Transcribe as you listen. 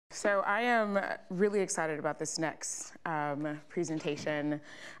So I am really excited about this next presentation.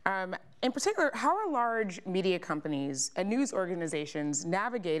 In particular, how are large media companies and news organizations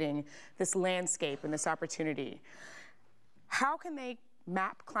navigating this landscape and this opportunity? How can they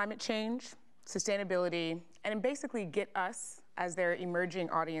map climate change, sustainability, and basically get us as their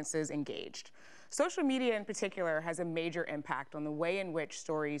emerging audiences engaged? Social media in particular has a major impact on the way in which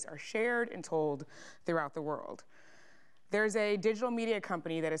stories are shared and told throughout the world. There's a digital media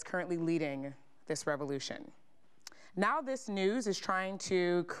company that is currently leading this revolution. NowThis News is trying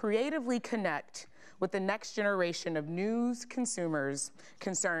to creatively connect with the next generation of news consumers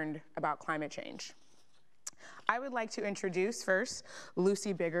concerned about climate change. I would like to introduce first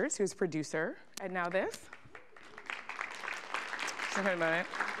Lucy Biggers, who's producer at NowThis. Just a moment.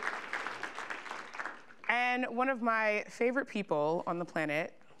 And one of my favorite people on the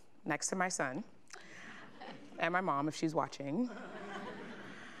planet, next to my son, and my mom if she's watching.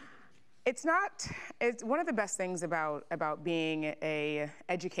 It's one of the best things about being an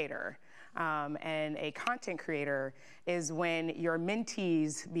educator and a content creator is when your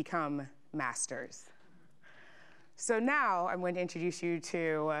mentees become masters. So now I'm going to introduce you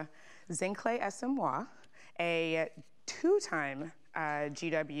to Zinhle Essamuah, a two-time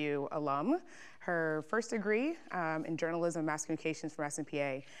GW alum. Her first degree in journalism and mass communications from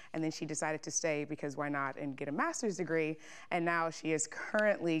SMPA, and then she decided to stay because why not and get a master's degree, and now she is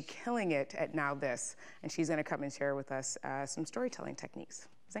currently killing it at NowThis, and she's gonna come and share with us some storytelling techniques.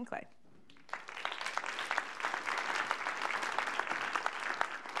 Zinhle.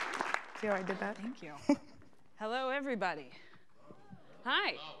 See how I did that? Thank you. Hello, everybody.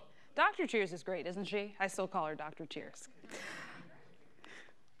 Hi. Dr. Cheers is great, isn't she? I still call her Dr. Cheers.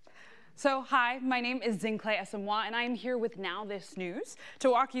 So hi, my name is Zinhle Essamuah, and I am here with NowThis News to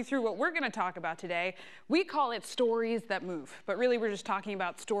walk you through what we're going to talk about today. We call it stories that move, but really we're just talking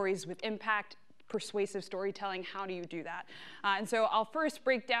about stories with impact, persuasive storytelling. How do you do that? And so I'll first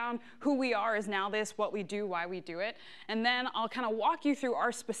break down who we are as NowThis, what we do, why we do it, and then I'll kind of walk you through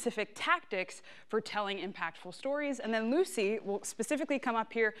our specific tactics for telling impactful stories, and then Lucy will specifically come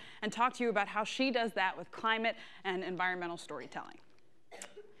up here and talk to you about how she does that with climate and environmental storytelling.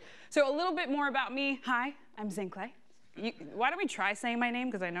 So a little bit more about me. Hi, I'm Zinhle. Why don't we try saying my name,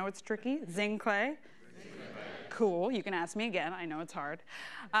 because I know it's tricky. Zinhle. Cool, you can ask me again. I know it's hard.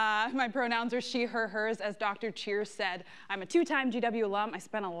 My pronouns are she, her, hers. As Dr. Cheers said, I'm a two-time GW alum. I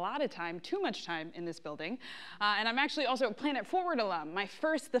spent a lot of time, too much time, in this building. And I'm actually also a Planet Forward alum.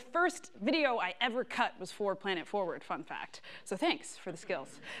 The first video I ever cut was for Planet Forward, fun fact. So thanks for the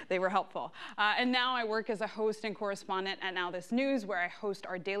skills. They were helpful. And now I work as a host and correspondent at NowThis News, where I host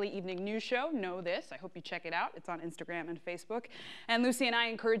our daily evening news show, NowThis. I hope you check it out. It's on Instagram and Facebook. And Lucy and I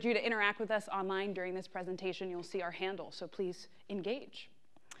encourage you to interact with us online during this presentation. You'll see our handle, so please engage.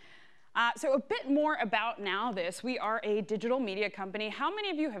 So a bit more about NowThis. We are a digital media company. How many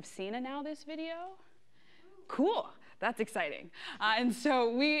of you have seen a NowThis video? Cool. That's exciting. And so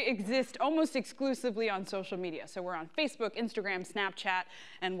we exist almost exclusively on social media. So we're on Facebook, Instagram, Snapchat,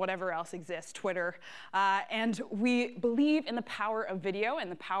 and whatever else exists, Twitter. And we believe in the power of video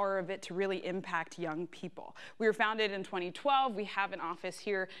and the power of it to really impact young people. We were founded in 2012. We have an office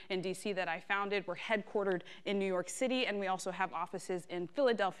here in DC that I founded. We're headquartered in New York City, and we also have offices in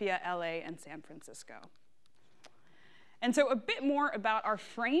Philadelphia, LA, and San Francisco. And so a bit more about our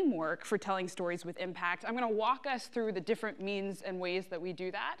framework for telling stories with impact. I'm going to walk us through the different means and ways that we do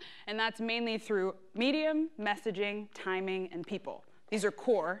that. And that's mainly through medium, messaging, timing, and people. These are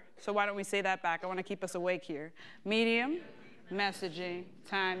core, so why don't we say that back? I want to keep us awake here. Medium, messaging,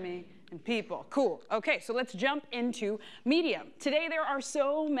 timing, and people. Cool. Okay, so let's jump into medium. Today there are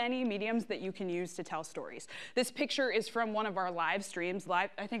so many mediums that you can use to tell stories. This picture is from one of our live streams. I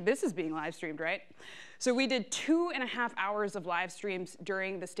think this is being live streamed, right? So we did 2.5 hours of live streams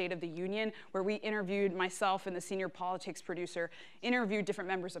during the State of the Union, where we interviewed, myself and the senior politics producer, interviewed different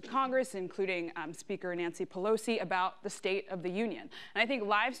members of Congress, including Speaker Nancy Pelosi, about the State of the Union. And I think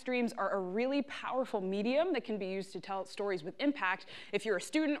live streams are a really powerful medium that can be used to tell stories with impact if you're a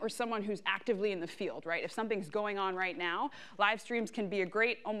student or someone who's actively in the field, right? If something's going on right now, live streams can be a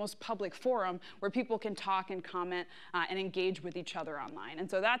great, almost public forum where people can talk and comment and engage with each other online. And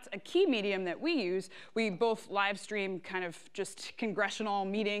so that's a key medium that we use. We both live stream kind of just congressional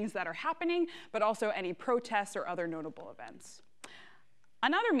meetings that are happening, but also any protests or other notable events.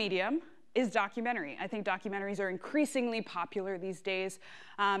 Another medium is documentary. I think documentaries are increasingly popular these days.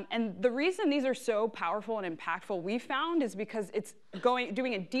 And the reason these are so powerful and impactful, we found, is because it's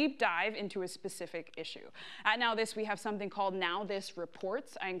doing a deep dive into a specific issue. At NowThis, we have something called NowThis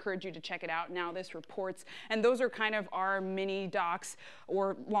Reports. I encourage you to check it out, NowThis Reports. And those are kind of our mini docs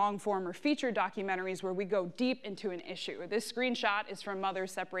or long form or feature documentaries where we go deep into an issue. This screenshot is from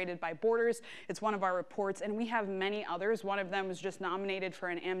Mothers Separated by Borders. It's one of our reports, and we have many others. One of them was just nominated for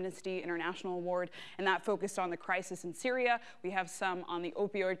an Amnesty International Award, and that focused on the crisis in Syria. We have some on the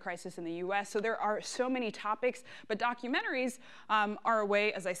opioid crisis in the US. So there are so many topics, but documentaries are a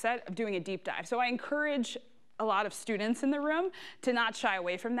way, as I said, of doing a deep dive. So I encourage a lot of students in the room to not shy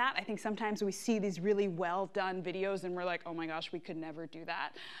away from that. I think sometimes we see these really well done videos and we're like, oh my gosh, we could never do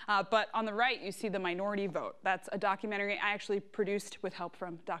that. But on the right, you see The Minority Vote. That's a documentary I actually produced with help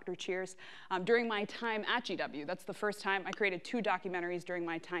from Dr. Cheers during my time at GW. That's the first time I created 2 documentaries during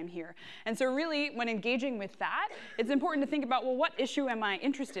my time here. And so really, when engaging with that, it's important to think about, well, what issue am I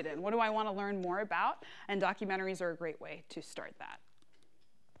interested in? What do I want to learn more about? And documentaries are a great way to start that.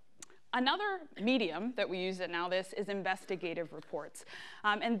 Another medium that we use at NowThis is investigative reports.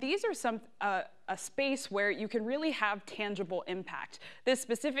 And these are a space where you can really have tangible impact. This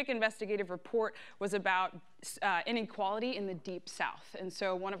specific investigative report was about inequality in the Deep South. And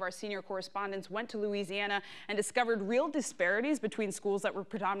so one of our senior correspondents went to Louisiana and discovered real disparities between schools that were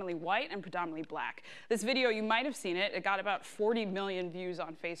predominantly white and predominantly black. This video, you might have seen it. It got about 40 million views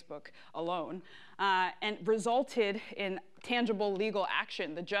on Facebook alone, and resulted in tangible legal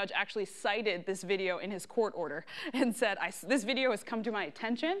action. The judge actually cited this video in his court order and said, this video has come to my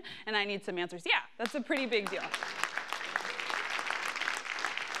attention and I need some answers. Yeah, that's a pretty big deal.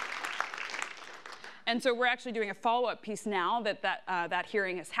 And so we're actually doing a follow-up piece now that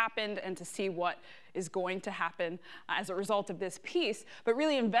hearing has happened, and to see what is going to happen as a result of this piece. But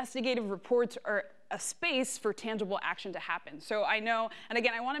really, investigative reports are a space for tangible action to happen. So I know, and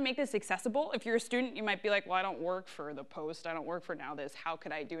again, I want to make this accessible. If you're a student, you might be like, well, I don't work for the Post, I don't work for NowThis, how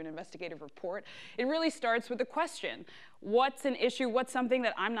could I do an investigative report? It really starts with a question. What's an issue, what's something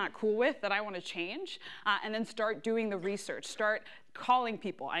that I'm not cool with that I want to change? And then start doing the research, start calling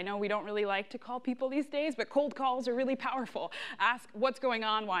people. I know we don't really like to call people these days, but cold calls are really powerful. Ask what's going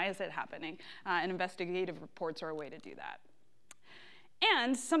on, why is it happening? And investigative reports are a way to do that.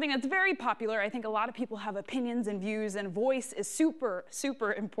 And something that's very popular, I think a lot of people have opinions and views, and voice is super,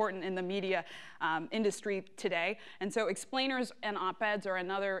 super important in the media industry today. And so explainers and op-eds are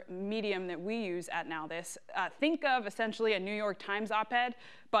another medium that we use at NowThis. Think of essentially a New York Times op-ed,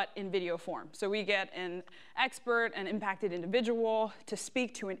 but in video form. So we get an expert, an impacted individual to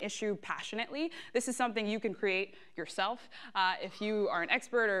speak to an issue passionately. This is something you can create yourself if you are an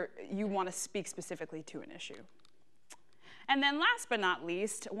expert or you want to speak specifically to an issue. And then last but not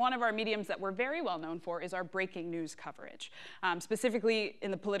least, one of our mediums that we're very well known for is our breaking news coverage. Specifically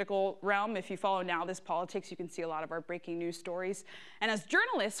in the political realm, if you follow NowThis politics, you can see a lot of our breaking news stories. And as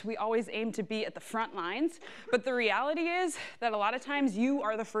journalists, we always aim to be at the front lines. But the reality is that a lot of times you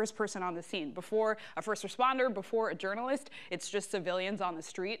are the first person on the scene. Before a first responder, before a journalist, it's just civilians on the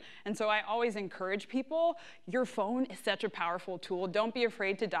street. And so I always encourage people, your phone is such a powerful tool. Don't be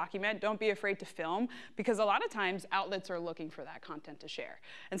afraid to document. Don't be afraid to film, because a lot of times outlets are looking for that content to share.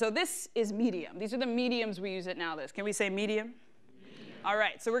 And so this is medium. These are the mediums we use at NowThis. Can we say medium? All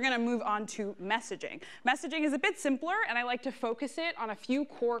right, so we're going to move on to messaging. Messaging is a bit simpler, and I like to focus it on a few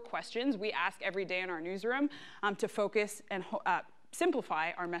core questions we ask every day in our newsroom to focus and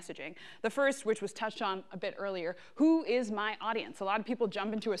simplify our messaging. The first, which was touched on a bit earlier, who is my audience? A lot of people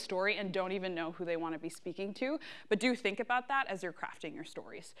jump into a story and don't even know who they want to be speaking to, but do think about that as you're crafting your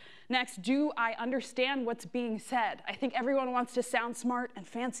stories. Next, do I understand what's being said? I think everyone wants to sound smart and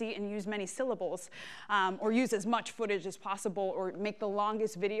fancy and use many syllables, or use as much footage as possible, or make the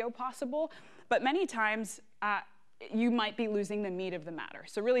longest video possible, but many times, you might be losing the meat of the matter.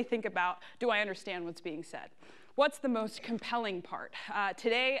 So really think about, do I understand what's being said? What's the most compelling part?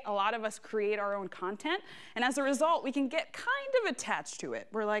 Today, a lot of us create our own content, and as a result, we can get kind of attached to it.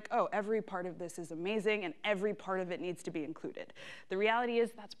 We're like, oh, every part of this is amazing, and every part of it needs to be included. The reality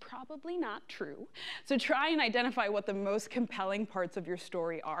is that's probably not true. So try and identify what the most compelling parts of your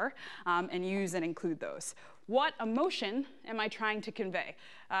story are, and use and include those. What emotion am I trying to convey?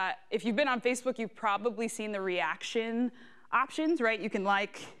 If you've been on Facebook, you've probably seen the reaction options, right? You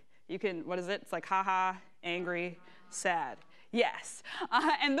can, what is it? It's like, haha, angry, sad. Yes.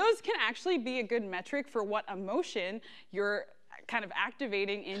 And those can actually be a good metric for what emotion you're kind of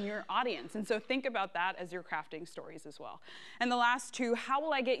activating in your audience. And so think about that as you're crafting stories as well. And the last two, how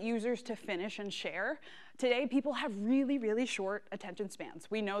will I get users to finish and share? Today, people have really, really short attention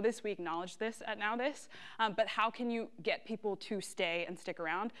spans. We know this, we acknowledge this at NowThis, but how can you get people to stay and stick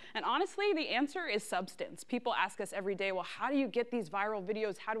around? And honestly, the answer is substance. People ask us every day, well, how do you get these viral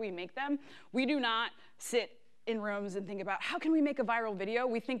videos? How do we make them? We do not sit in rooms and think about how can we make a viral video.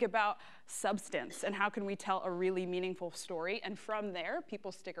 We think about substance and how can we tell a really meaningful story, and from there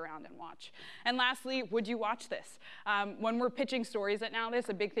people stick around and watch. And lastly, would you watch this? When we're pitching stories at NowThis,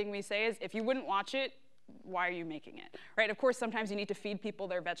 a big thing we say is if you wouldn't watch it, why are you making it, right? Of course, sometimes you need to feed people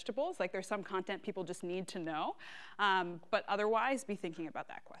their vegetables, like there's some content people just need to know, but otherwise be thinking about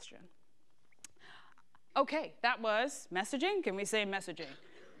that question. Okay, that was messaging. Can we say messaging?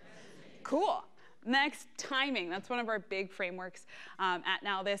 Cool. Next, timing. That's one of our big frameworks at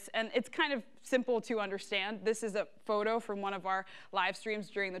NowThis, and it's kind of simple to understand. This is a photo from one of our live streams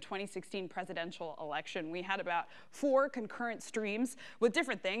during the 2016 presidential election. We had about 4 concurrent streams with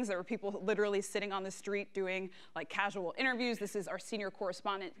different things. There were people literally sitting on the street doing like casual interviews. This is our senior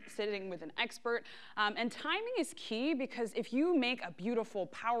correspondent sitting with an expert. And timing is key, because if you make a beautiful,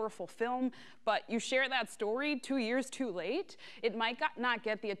 powerful film, but you share that story 2 years too late, it might not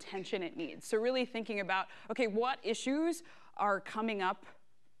get the attention it needs. So really thinking about, okay, what issues are coming up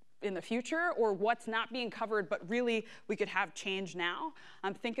in the future, or what's not being covered, but really we could have change now.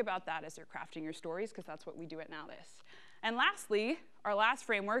 Think about that as you're crafting your stories, because that's what we do at NowThis. And lastly, our last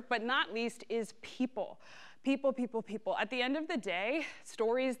framework, but not least, is people. People, people, people. At the end of the day,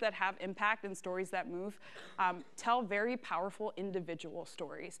 stories that have impact and stories that move tell very powerful individual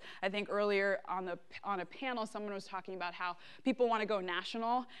stories. I think earlier on a panel, someone was talking about how people want to go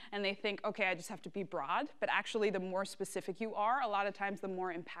national, and they think, okay, I just have to be broad. But actually, the more specific you are, a lot of times the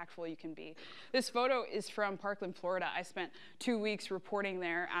more impactful you can be. This photo is from Parkland, Florida. I spent 2 weeks reporting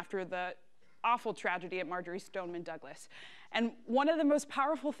there after the awful tragedy at Marjory Stoneman Douglas. And one of the most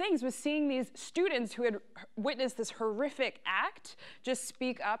powerful things was seeing these students who had witnessed this horrific act just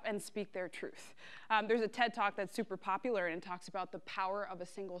speak up and speak their truth. There's a TED Talk that's super popular, and it talks about the power of a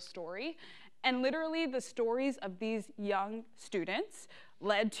single story. And literally the stories of these young students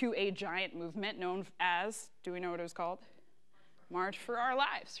led to a giant movement known as, do we know what it was called? March for Our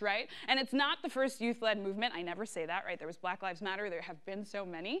Lives, right? And it's not the first youth-led movement. I never say that, right? There was Black Lives Matter. There have been so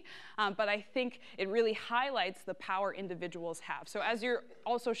many. But I think it really highlights the power individuals have. So as you're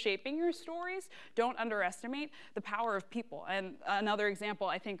also shaping your stories, don't underestimate the power of people. And another example,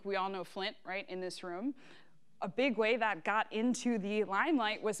 I think we all know Flint, right, in this room. A big way that got into the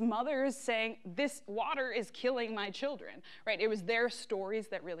limelight was mothers saying, this water is killing my children, right? It was their stories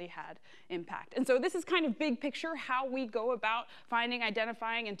that really had impact. And so this is kind of big picture, how we go about finding,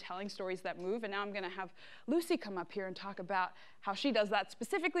 identifying, and telling stories that move. And now I'm gonna have Lucy come up here and talk about how she does that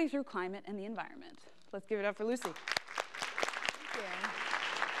specifically through climate and the environment. Let's give it up for Lucy. Thank you.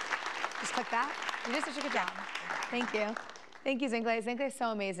 Just click that. You did such a good job. Thank you. Thank you, Zinhle. Zinhle is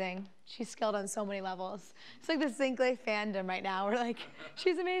so amazing. She's skilled on so many levels. It's like this Zinhle fandom right now. We're like,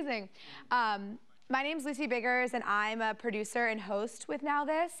 she's amazing. My name's Lucy Biggers, and I'm a producer and host with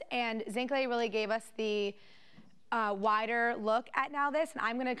NowThis. And Zinhle really gave us the wider look at NowThis, and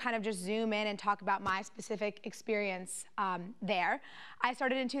I'm going to kind of just zoom in and talk about my specific experience there. I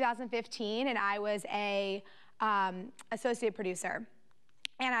started in 2015, and I was a associate producer.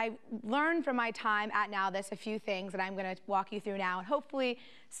 And I learned from my time at NowThis a few things that I'm going to walk you through now. And hopefully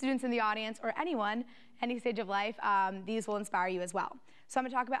students in the audience, or anyone, any stage of life, these will inspire you as well. So I'm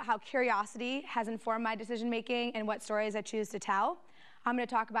going to talk about how curiosity has informed my decision making and what stories I choose to tell. I'm going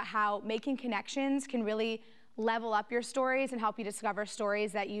to talk about how making connections can really level up your stories and help you discover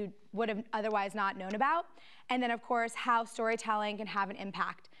stories that you would have otherwise not known about. And then, of course, how storytelling can have an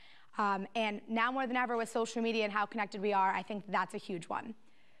impact. And now more than ever with social media and how connected we are, I think that's a huge one.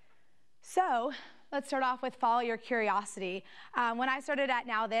 So let's start off with follow your curiosity. When I started at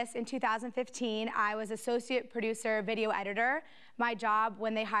NowThis in 2015, I was associate producer, video editor. My job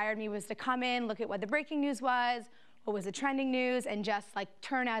when they hired me was to come in, look at what the breaking news was, what was the trending news, and just like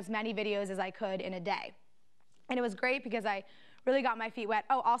turn as many videos as I could in a day. And it was great because I really got my feet wet.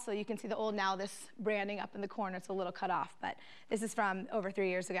 Oh, also, you can see the old NowThis branding up in the corner. It's a little cut off, but this is from over 3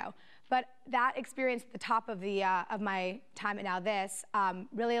 years ago. But that experience at the top of my time at NowThis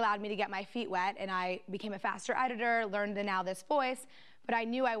really allowed me to get my feet wet, and I became a faster editor, learned the NowThis voice, but I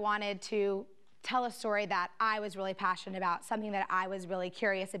knew I wanted to tell a story that I was really passionate about, something that I was really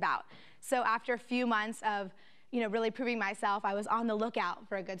curious about. So after a few months of really proving myself, I was on the lookout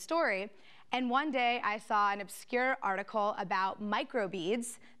for a good story. And one day I saw an obscure article about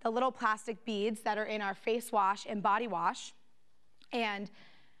microbeads, the little plastic beads that are in our face wash and body wash. And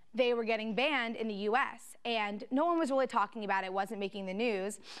they were getting banned in the US, and no one was really talking about it. It wasn't making the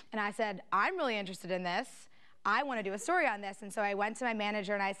news. And I said, I'm really interested in this. I want to do a story on this. And so I went to my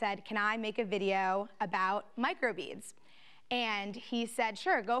manager and I said, can I make a video about microbeads? And he said,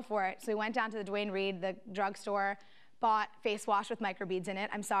 sure, go for it. So we went down to the Duane Reade, the drugstore, bought face wash with microbeads in it.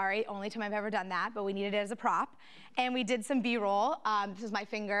 I'm sorry, only time I've ever done that, but we needed it as a prop. And we did some B-roll. This is my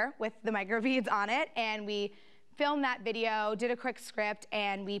finger with the microbeads on it. And we filmed that video, did a quick script,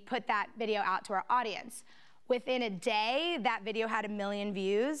 and we put that video out to our audience. Within a day, that video had 1 million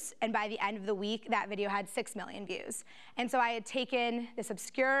views, and by the end of the week, that video had 6 million views. And so I had taken this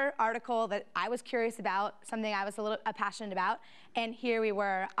obscure article that I was curious about, something I was a little passionate about, and here we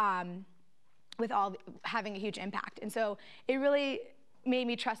were with all having a huge impact. And so it really made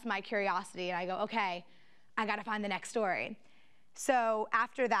me trust my curiosity, and I go, okay, I gotta find the next story. So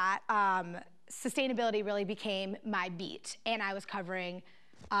after that, sustainability really became my beat, and I was covering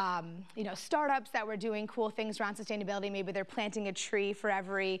startups that were doing cool things around sustainability. Maybe they're planting a tree for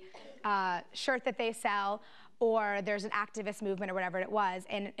every shirt that they sell, or there's an activist movement or whatever it was.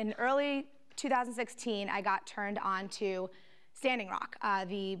 And in early 2016, I got turned on to Standing Rock,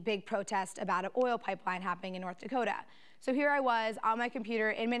 the big protest about an oil pipeline happening in North Dakota. So here I was on my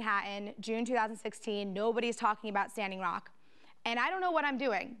computer in Manhattan, June 2016, nobody's talking about Standing Rock. And I don't know what I'm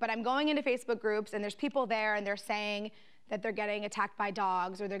doing, but I'm going into Facebook groups and there's people there and they're saying that they're getting attacked by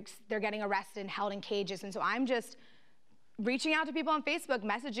dogs or they're getting arrested and held in cages. And so I'm just reaching out to people on Facebook,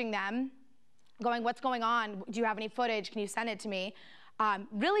 messaging them, going, what's going on? Do you have any footage? Can you send it to me?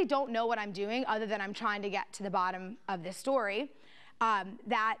 Really don't know what I'm doing other than I'm trying to get to the bottom of this story.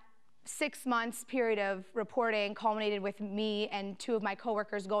 That 6 months period of reporting culminated with me and 2 of my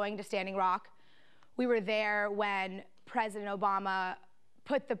coworkers going to Standing Rock. We were there when President Obama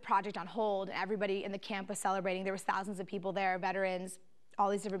put the project on hold and everybody in the camp was celebrating. There was thousands of people there, veterans,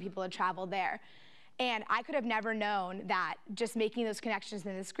 all these different people had traveled there. And I could have never known that just making those connections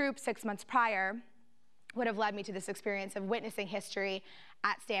in this group 6 months prior would have led me to this experience of witnessing history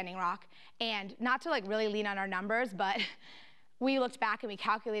at Standing Rock. And not to really lean on our numbers, but we looked back and we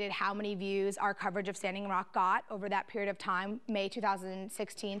calculated how many views our coverage of Standing Rock got over that period of time, May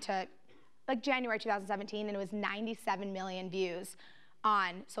 2016 to January 2017, and it was 97 million views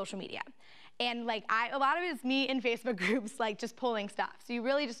on social media. And a lot of it is me in Facebook groups, just pulling stuff. So you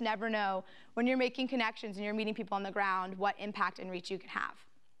really just never know when you're making connections and you're meeting people on the ground, what impact and reach you can have.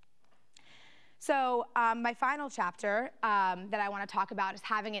 So my final chapter that I want to talk about is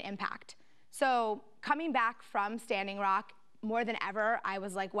having an impact. So coming back from Standing Rock, more than ever, I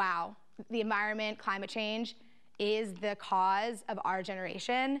was like, wow, the environment, climate change is the cause of our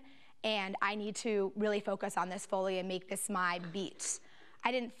generation, and I need to really focus on this fully and make this my beat.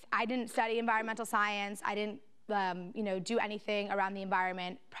 I didn't study environmental science. I didn't do anything around the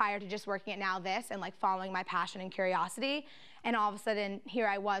environment prior to just working at NowThis and following my passion and curiosity. And all of a sudden, here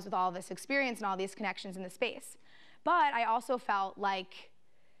I was with all this experience and all these connections in the space. But I also felt like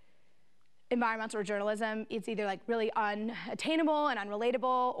environmental journalism, it's either really unattainable and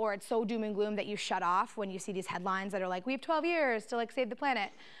unrelatable, or it's so doom and gloom that you shut off when you see these headlines that are we have 12 years to save the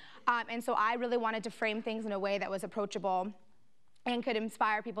planet. And so I really wanted to frame things in a way that was approachable and could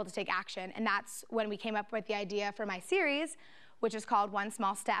inspire people to take action. And that's when we came up with the idea for my series, which is called One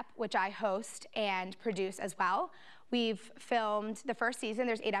Small Step, which I host and produce as well. We've filmed the first season.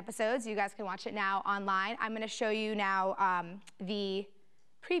 There's 8 episodes. You guys can watch it now online. I'm going to show you now the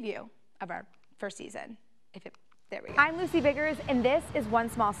preview of our first season. There we go. I'm Lucy Biggers, and this is One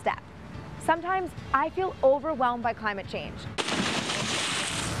Small Step. Sometimes I feel overwhelmed by climate change.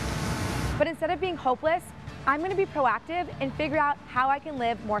 But instead of being hopeless, I'm going to be proactive and figure out how I can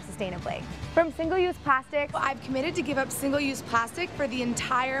live more sustainably. From single-use plastics, I've committed to give up single-use plastic for the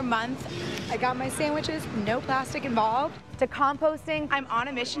entire month. I got my sandwiches, no plastic involved. To composting, I'm on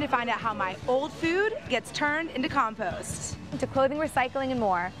a mission to find out how my old food gets turned into compost. To clothing recycling and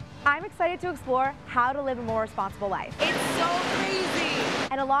more. I'm excited to explore how to live a more responsible life. It's so crazy!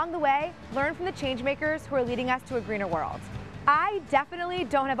 And along the way, learn from the change makers who are leading us to a greener world. I definitely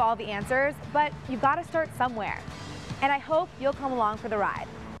don't have all the answers, but you've got to start somewhere. And I hope you'll come along for the ride.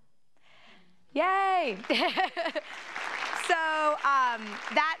 Yay! So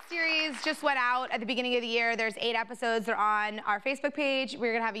that series just went out at the beginning of the year. There's 8 episodes. They're on our Facebook page.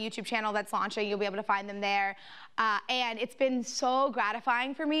 We're going to have a YouTube channel that's launching. You'll be able to find them there. And it's been so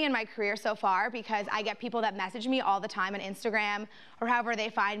gratifying for me in my career so far because I get people that message me all the time on Instagram or however they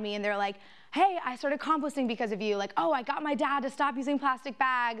find me, and they're like, hey, I started composting because of you. Oh, I got my dad to stop using plastic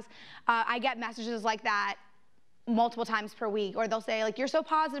bags. I get messages like that multiple times per week. Or they'll say, you're so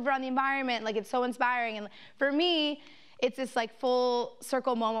positive around the environment. It's so inspiring. And for me, it's this like full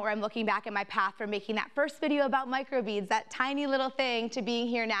circle moment where I'm looking back at my path from making that first video about microbeads, that tiny little thing, to being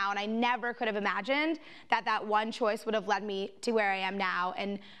here now. And I never could have imagined that that one choice would have led me to where I am now.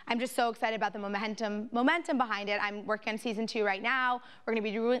 And I'm just so excited about the momentum behind it. I'm working on season 2 right now. We're gonna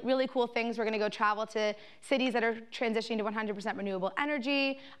be doing really cool things. We're gonna go travel to cities that are transitioning to 100% renewable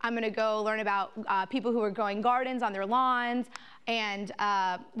energy. I'm gonna go learn about people who are growing gardens on their lawns. And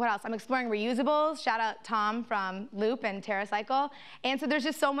what else? I'm exploring reusables. Shout out Tom from Loop and TerraCycle. And so there's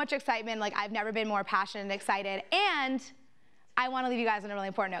just so much excitement. Like, I've never been more passionate and excited. And I want to leave you guys on a really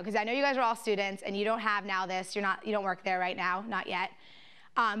important note, because I know you guys are all students and you don't have NowThis. You don't work there right now, not yet.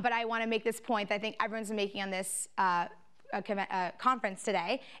 But I want to make this point that I think everyone's been making on this conference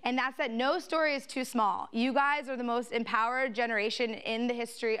today, and that's that no story is too small. You guys are the most empowered generation in the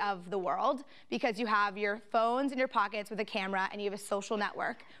history of the world, because you have your phones in your pockets with a camera, and you have a social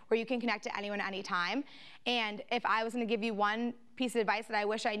network where you can connect to anyone at any time. And if I was going to give you one piece of advice that I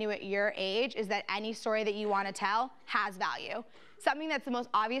wish I knew at your age, is that any story that you want to tell has value. Something that's the most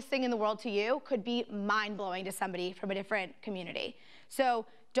obvious thing in the world to you could be mind-blowing to somebody from a different community. So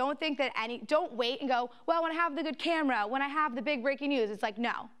don't think that don't wait and go, well, when I have the good camera, when I have the big breaking news. It's like,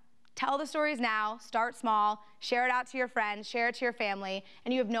 no. Tell the stories now, start small, share it out to your friends, share it to your family,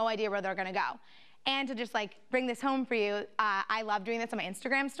 and you have no idea where they're gonna go. And to just like bring this home for you, I love doing this on my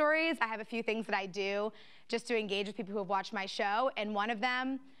Instagram stories. I have a few things that I do just to engage with people who have watched my show, and one of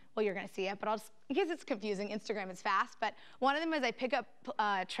them, well, you're gonna see it, but I'll just, in case it's confusing, Instagram is fast, but one of them is I pick up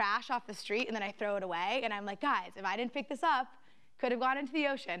trash off the street and then I throw it away, and I'm like, guys, if I didn't pick this up, could have gone into the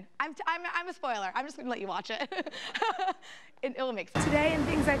ocean. I'm a spoiler. I'm just gonna let you watch it. It will make sense. Today, and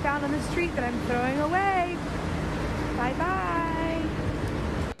things I found on the street that I'm throwing away. Bye-bye.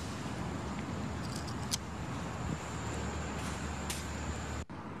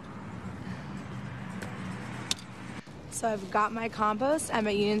 So I've got my compost. I'm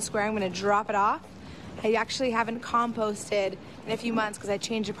at Union Square. I'm gonna drop it off. I actually haven't composted in a few months because I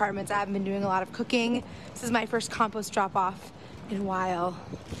changed apartments. I haven't been doing a lot of cooking. This is my first compost drop off in a while.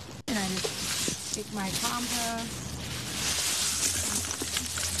 And I just take my compost.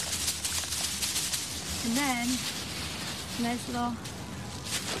 And then, nice little,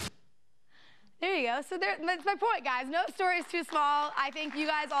 there you go. So that's my point, guys. No story is too small. I think you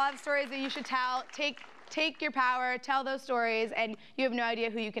guys all have stories that you should tell. Take your power, tell those stories, and you have no idea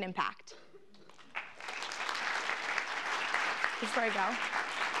who you can impact. Before I go.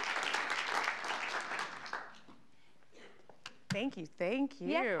 Thank you, thank you.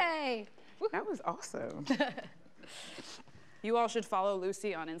 Yay. That was awesome. You all should follow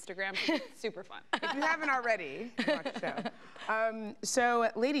Lucy on Instagram. It's super fun. If you haven't already, watch the show. So,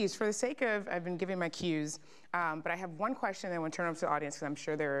 ladies, for the sake of, I've been giving my cues, but I have one question that I want to turn over to the audience, because I'm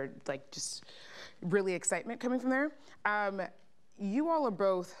sure there are like just really excitement coming from there. You all are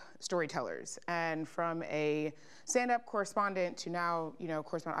both storytellers, and from a stand-up correspondent to now,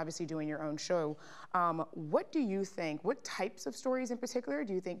 correspondent, obviously doing your own show. What do you think, what types of stories in particular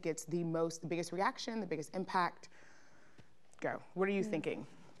do you think gets the biggest reaction, the biggest impact? Go. What are you thinking?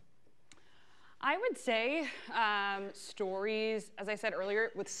 I would say stories, as I said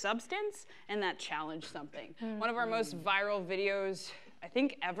earlier, with substance and that challenge something. One of our most viral videos, I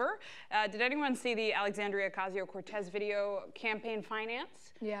think, ever. Did anyone see the Alexandria Ocasio-Cortez video, Campaign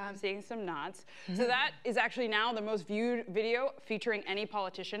Finance? Yeah. I'm seeing some nods. So that is actually now the most viewed video featuring any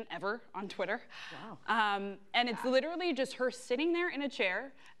politician ever on Twitter. Wow. And it's literally just her sitting there in a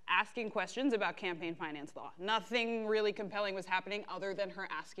chair asking questions about campaign finance law. Nothing really compelling was happening other than her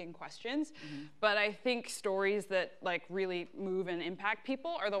asking questions. But I think stories that like really move and impact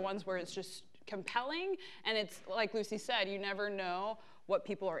people are the ones where it's just compelling, and it's like Lucy said, you never know what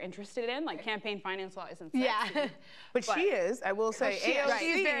people are interested in. Like campaign finance law isn't sexy. Yeah. but she is, I will say. She is. AOC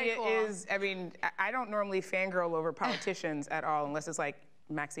She's very cool. is, I mean, I don't normally fangirl over politicians at all, unless it's like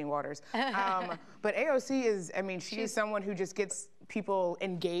Maxine Waters. But AOC is, I mean, she's someone who just gets people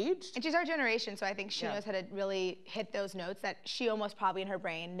engaged. And she's our generation, so I think she knows how to really hit those notes that she almost probably in her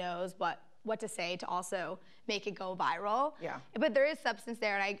brain knows what to say to also make it go viral. Yeah. But there is substance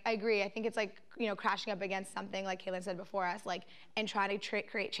there, and I agree. I think it's like, crashing up against something like Caitlin said before us, like, and trying to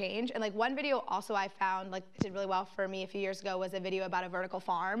create change. And like one video also I found like did really well for me a few years ago was a video about a vertical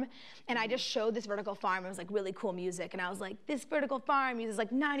farm. And I just showed this vertical farm. It was like really cool music. And I was like, this vertical farm uses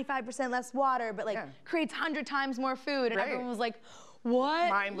like 95% less water, but like creates 100 times more food. And everyone was like, what?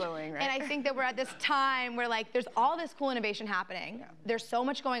 Mind-blowing, right? And I think that we're at this time where like there's all this cool innovation happening. Yeah. There's so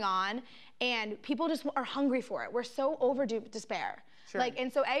much going on, and people just are hungry for it. We're so overdue despair. Sure. Like,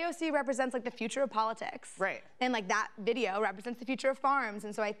 and so AOC represents like the future of politics. Right. And like that video represents the future of farms.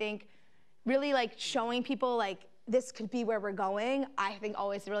 And so I think really like showing people like this could be where we're going, I think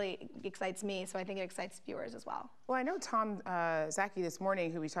always really excites me. So I think it excites viewers as well. Well, I know Tom Zaki this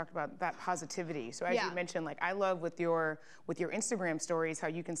morning, who we talked about that positivity. So as you mentioned, like I love with your Instagram stories how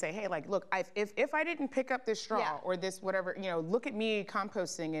you can say, hey, like, look, if I didn't pick up this straw or this whatever, you know, look at me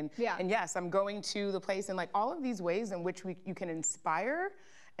composting and yes, I'm going to the place, and like all of these ways in which you can inspire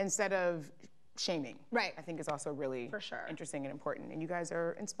instead of shaming. Right. I think is also really interesting and important. And you guys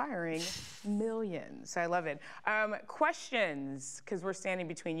are inspiring millions. So I love it. Questions, because we're standing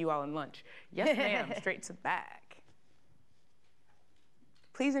between you all and lunch. Yes, ma'am, straight to the back.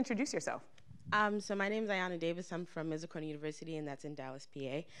 Please introduce yourself. So my name is Ayanna Davis. I'm from Misericordia University, and that's in Dallas,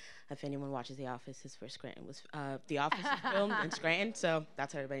 PA. If anyone watches The Office, his first Scranton was The Office was filmed in Scranton, so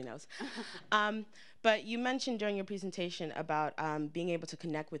that's how everybody knows. But you mentioned during your presentation about being able to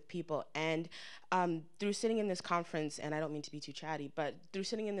connect with people, and through sitting in this conference, and I don't mean to be too chatty, but through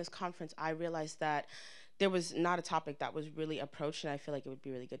sitting in this conference, I realized that there was not a topic that was really approached, and I feel like it would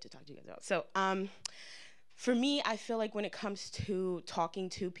be really good to talk to you guys about. So. For me, I feel like when it comes to talking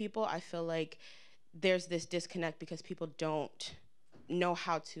to people, I feel like there's this disconnect because people don't know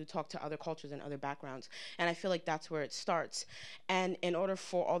how to talk to other cultures and other backgrounds. And I feel like that's where it starts. And in order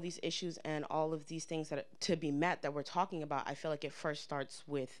for all these issues and all of these things to be met that we're talking about, I feel like it first starts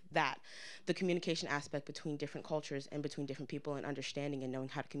with that, the communication aspect between different cultures and between different people, and understanding and knowing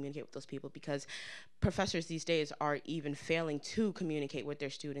how to communicate with those people, because professors these days are even failing to communicate with their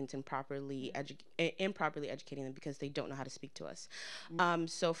students and improperly educating them because they don't know how to speak to us.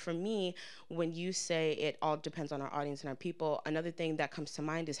 So for me, when you say it all depends on our audience and our people, another thing that comes to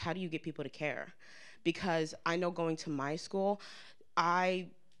mind is how do you get people to care? Because I know going to my school, I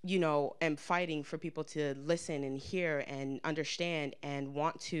am fighting for people to listen and hear and understand and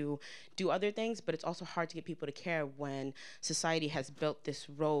want to do other things, but it's also hard to get people to care when society has built this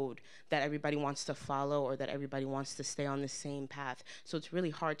road that everybody wants to follow or that everybody wants to stay on the same path. So it's really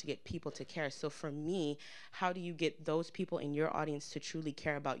hard to get people to care. So for me, how do you get those people in your audience to truly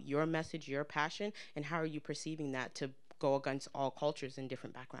care about your message, your passion, and how are you perceiving that to go against all cultures and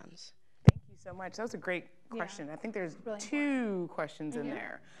different backgrounds? Thank you so much. That was a great question. I think there's really two questions in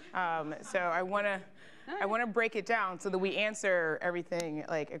there. So I want to break it down so that we answer everything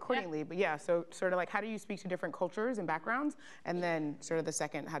like accordingly. But yeah, so sort of like how do you speak to different cultures and backgrounds? And then sort of the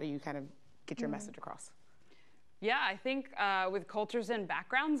second, how do you kind of get your message across? Yeah, I think with cultures and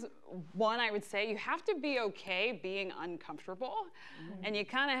backgrounds, one, I would say you have to be okay being uncomfortable, and you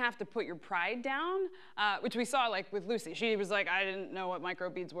kind of have to put your pride down, which we saw like with Lucy. She was like, I didn't know what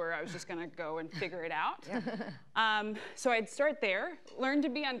microbeads were. I was just gonna go and figure it out. So I'd start there, learn to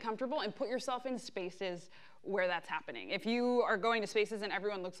be uncomfortable, and put yourself in spaces where that's happening. If you are going to spaces and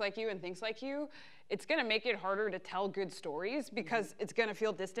everyone looks like you and thinks like you, it's gonna make it harder to tell good stories because it's gonna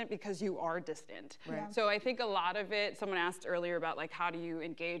feel distant because you are distant. So I think a lot of it, someone asked earlier about like how do you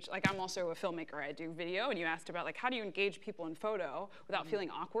engage, like I'm also a filmmaker, I do video, and you asked about like how do you engage people in photo without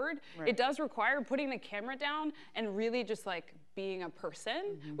feeling awkward. It does require putting the camera down and really just like being a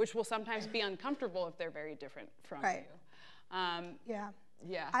person, which will sometimes be uncomfortable if they're very different from you.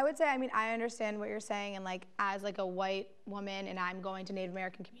 I would say, I mean, I understand what you're saying, and like as like a white woman and I'm going to Native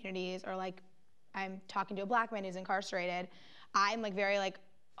American communities, or like I'm talking to a black man who's incarcerated, I'm like very like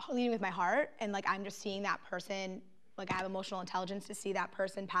leading with my heart, and like I'm just seeing that person, like I have emotional intelligence to see that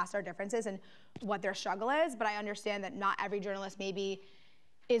person past our differences and what their struggle is. But I understand that not every journalist maybe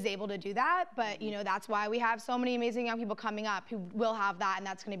is able to do that, but that's why we have so many amazing young people coming up who will have that, and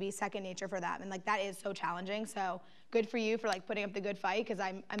that's going to be second nature for them, and like that is so challenging. So good for you for like putting up the good fight, because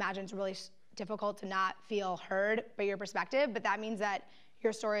I imagine it's really difficult to not feel heard by your perspective, but that means that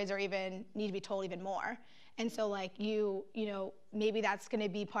your stories are need to be told even more. And so like maybe that's going to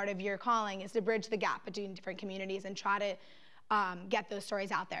be part of your calling, is to bridge the gap between different communities and try to get those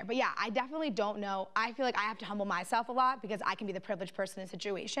stories out there. But yeah, I definitely don't know. I feel like I have to humble myself a lot because I can be the privileged person in a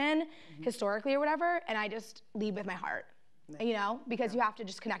situation historically or whatever, and I just lead with my heart, because you have to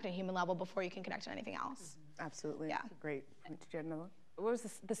just connect on a human level before you can connect on anything else. Absolutely. Yeah. Great. Did you have another one? What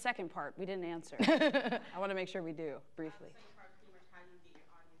was the second part? We didn't answer. I want to make sure we do, briefly.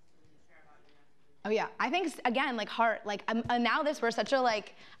 Oh yeah, I think again, like heart, like now this, we're such a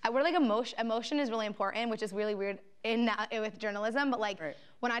like, we're like emotion is really important, which is really weird with journalism, but like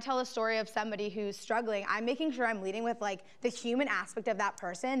when I tell a story of somebody who's struggling, I'm making sure I'm leading with like the human aspect of that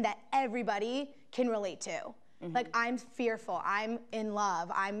person that everybody can relate to. Like I'm fearful, I'm in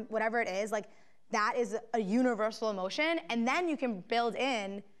love, I'm whatever it is, like that is a universal emotion, and then you can build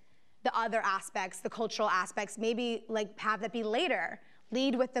in the other aspects, the cultural aspects, maybe like have that be later.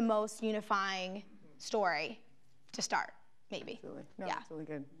 Lead with the most unifying story to start, maybe. Absolutely. No, it's really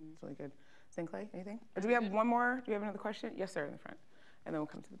good. It's really good. Zinhle, anything? Or do we have one more? Do we have another question? Yes, sir, in the front. And then we'll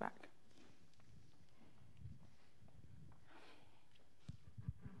come to the back.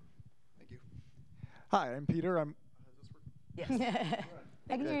 Thank you. Hi, I'm Peter. Yes.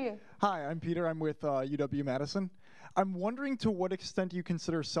 I can hear you. Hi, I'm Peter. I'm with UW-Madison. I'm wondering to what extent you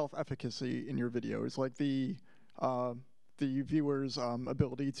consider self-efficacy in your videos, like the viewer's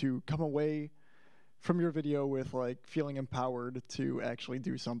ability to come away from your video with like feeling empowered to actually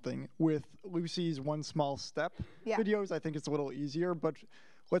do something. With Lucy's One Small Step videos, I think it's a little easier, but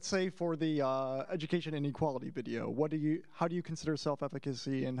let's say for the education inequality video, how do you consider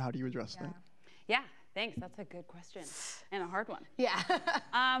self-efficacy and how do you address that? Yeah, thanks. That's a good question and a hard one. Yeah.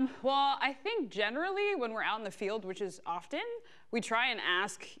 Well, I think generally when we're out in the field, which is often, we try and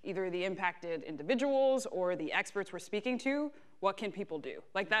ask either the impacted individuals or the experts we're speaking to, what can people do?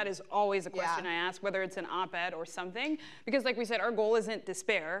 Like that is always a question I ask, whether it's an op-ed or something. Because like we said, our goal isn't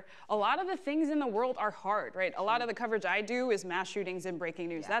despair. A lot of the things in the world are hard, right? A lot of the coverage I do is mass shootings and breaking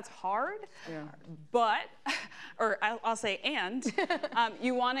news. That's hard, but, or I'll say and,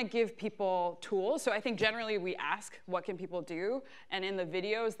 you wanna give people tools. So I think generally we ask, what can people do? And in the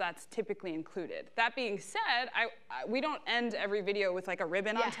videos, that's typically included. That being said, we don't end every video with like a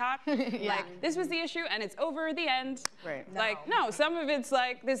ribbon on top. Like, this was the issue and it's over, the end. Right. Like, no, some of it's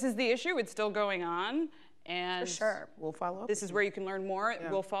like, this is the issue, it's still going on. And For sure, we'll follow up. This is where you can learn more,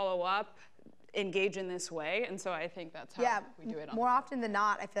 we'll follow up, engage in this way. And so I think that's how we do it. More often than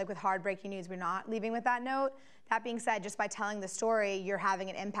not, I feel like with hard breaking news, we're not leaving with that note. That being said, just by telling the story, you're having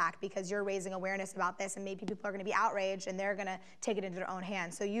an impact because you're raising awareness about this and maybe people are gonna be outraged and they're gonna take it into their own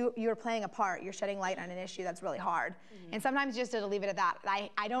hands. So you're playing a part, you're shedding light on an issue that's really hard. And sometimes you just have to leave it at that.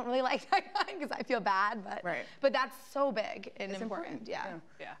 I don't really like that because I feel bad, but that's so big and important. Yeah.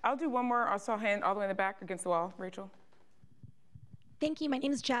 I'll do one more. I saw a hand all the way in the back against the wall. Rachel. Thank you. My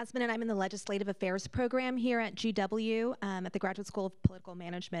name is Jasmine, and I'm in the Legislative Affairs program here at GW at the Graduate School of Political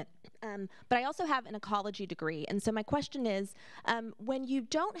Management. But I also have an ecology degree. And so my question is, when you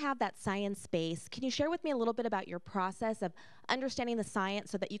don't have that science base, can you share with me a little bit about your process of understanding the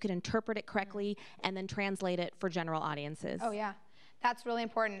science so that you can interpret it correctly and then translate it for general audiences? Oh, yeah. That's really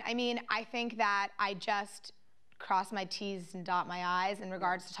important. I mean, I think that I just cross my T's and dot my I's in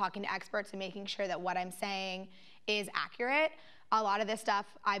regards to talking to experts and making sure that what I'm saying is accurate. A lot of this stuff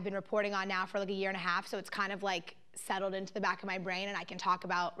I've been reporting on now for like a year and a half, so it's kind of like settled into the back of my brain, and I can talk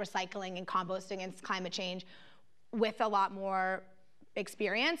about recycling and composting and climate change with a lot more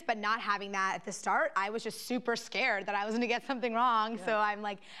experience, but not having that at the start, I was just super scared that I was gonna get something wrong. So I'm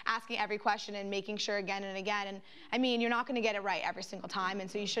like asking every question and making sure again and again. And I mean, you're not gonna get it right every single time.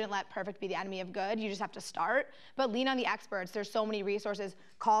 And so you shouldn't let perfect be the enemy of good. You just have to start, but lean on the experts. There's so many resources.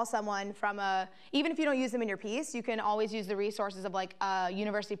 Call someone from even if you don't use them in your piece, you can always use the resources of like a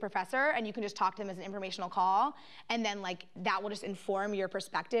university professor, and you can just talk to them as an informational call. And then like that will just inform your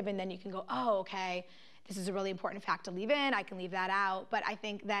perspective. And then you can go, oh, okay, this is a really important fact to leave in, I can leave that out. But I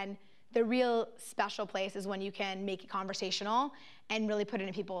think then the real special place is when you can make it conversational and really put it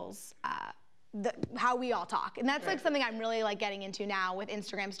in people's, how we all talk. And that's like something I'm really like getting into now with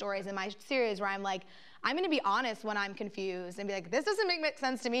Instagram stories in my series, where I'm like, I'm gonna be honest when I'm confused and be like, this doesn't make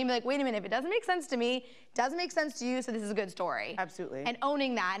sense to me. And be like, wait a minute, if it doesn't make sense to me, it doesn't make sense to you, so this is a good story. Absolutely. And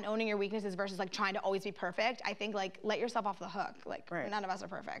owning that and owning your weaknesses versus like trying to always be perfect, I think like let yourself off the hook. Like none of us are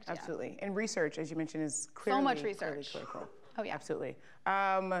perfect. Absolutely. And research, as you mentioned, is clearly so much research. Critical. Oh yeah. Absolutely.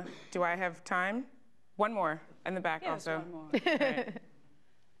 Do I have time? One more in the back also. One more. Right.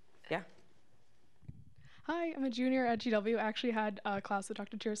 Yeah. Hi, I'm a junior at GW. I actually had a class with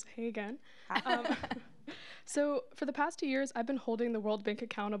Dr. Cheers. Hey again. So for the past 2 years, I've been holding the World Bank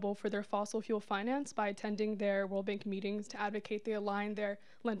accountable for their fossil fuel finance by attending their World Bank meetings to advocate they align their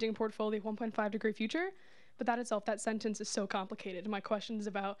lending portfolio 1.5-degree future. But that itself, that sentence is so complicated. And my question is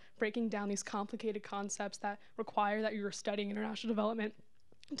about breaking down these complicated concepts that require that you're studying international development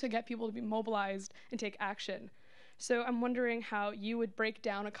to get people to be mobilized and take action. So I'm wondering how you would break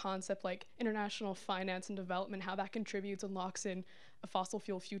down a concept like international finance and development, how that contributes and locks in a fossil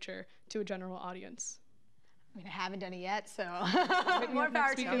fuel future to a general audience. I mean, I haven't done it yet, so more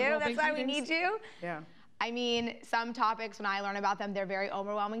power to you. That's why we need you. Yeah. I mean, some topics, when I learn about them, they're very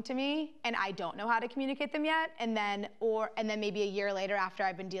overwhelming to me, and I don't know how to communicate them yet. And then maybe a year later, after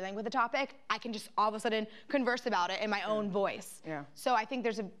I've been dealing with a topic, I can just all of a sudden converse about it in my own voice. Yeah. So I think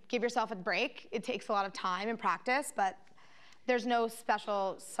give yourself a break. It takes a lot of time and practice, but there's no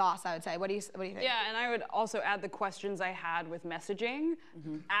special sauce, I would say. What do you think? Yeah, and I would also add the questions I had with messaging.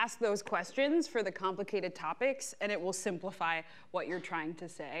 Ask those questions for the complicated topics, and it will simplify what you're trying to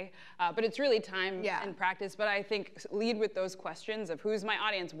say. But it's really time and practice. But I think lead with those questions of who's my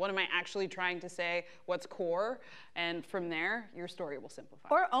audience, what am I actually trying to say, what's core, and from there, your story will simplify.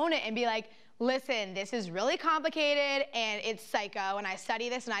 Or own it and be like, listen, this is really complicated and it's psycho and I study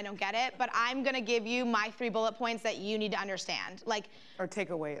this and I don't get it, but I'm gonna give you my 3 bullet points that you need to understand. Like, or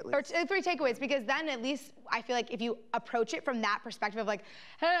take away at least. Or 3 takeaways, because then at least I feel like if you approach it from that perspective of like,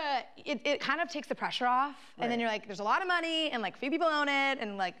 it kind of takes the pressure off. Right. And then you're like, there's a lot of money and like few people own it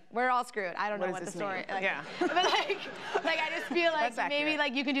and like, we're all screwed. I don't know what the story, like, yeah. But like I just feel like That's maybe accurate.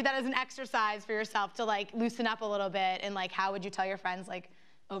 like you can do that as an exercise for yourself to like loosen up a little bit, and like, how would you tell your friends like,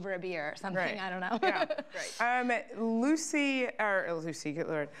 over a beer or something, Right. I don't know. Yeah, right. Lucy and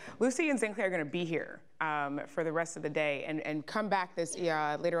Zinhle are going to be here for the rest of the day and come back this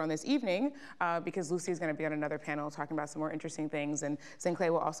later on this evening because Lucy is going to be on another panel talking about some more interesting things, and Zinhle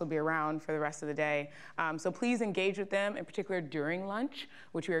will also be around for the rest of the day. So please engage with them, in particular during lunch,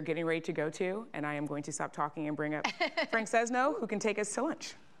 which we are getting ready to go to, and I am going to stop talking and bring up Frank Cesno, who can take us to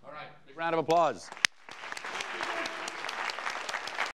lunch. All right, big round of applause.